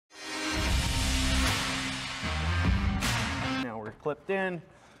clipped in,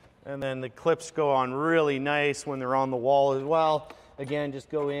 and then the clips go on really nice when they're on the wall as well. Again, just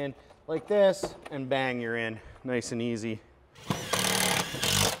go in like this and bang, you're in. Nice and easy.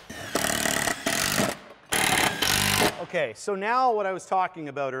 Okay, so now what I was talking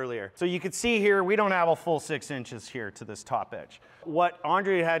about earlier. So you can see here, we don't have a full 6 inches here to this top edge. What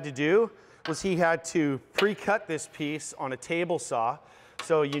Andre had to do was he had to pre-cut this piece on a table saw.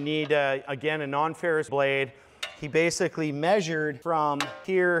 So you need, again, a non-ferrous blade. He basically measured from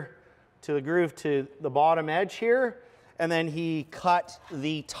here to the groove to the bottom edge here, and then he cut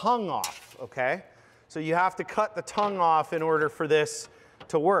the tongue off, okay? So you have to cut the tongue off in order for this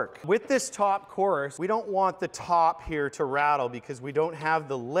to work. With this top course, we don't want the top here to rattle because we don't have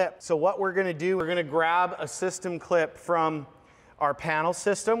the lip. So what we're gonna do, we're gonna grab a system clip from our panel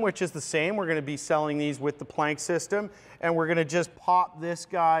system, which is the same. We're gonna be selling these with the plank system, and we're gonna just pop this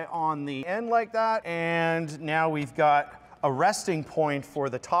guy on the end like that, and now we've got a resting point for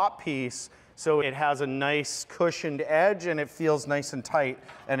the top piece, so it has a nice cushioned edge and it feels nice and tight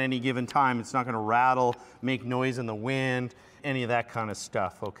at any given time. It's not gonna rattle, make noise in the wind, any of that kind of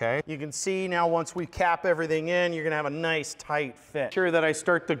stuff, okay? You can see now once we cap everything in, you're gonna have a nice tight fit. Make sure that I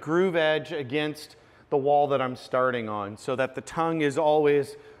start the groove edge against the wall that I'm starting on so that the tongue is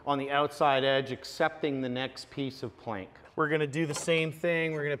always on the outside edge accepting the next piece of plank. We're gonna do the same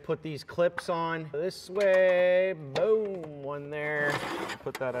thing. We're gonna put these clips on this way, boom, one there.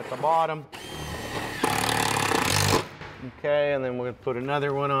 Put that at the bottom. Okay, and then we're gonna put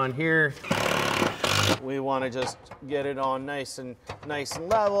another one on here. We wanna just get it on nice and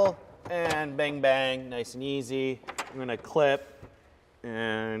level, and bang, bang, nice and easy. I'm gonna clip,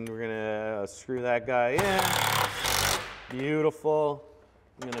 and we're gonna screw that guy in. Beautiful.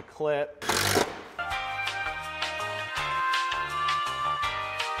 I'm gonna clip.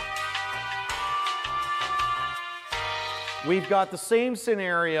 We've got the same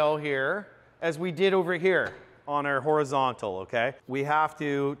scenario here as we did over here on our horizontal, okay? We have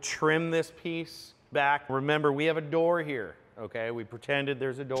to trim this piece back. Remember, we have a door here, okay? We pretended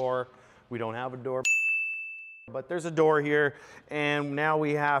there's a door. We don't have a door, but there's a door here. And now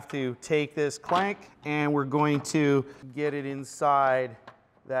we have to take this clank and we're going to get it inside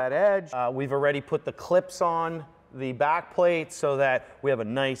that edge. We've already put the clips on the back plate so that we have a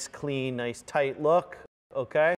nice, clean, nice, tight look, okay?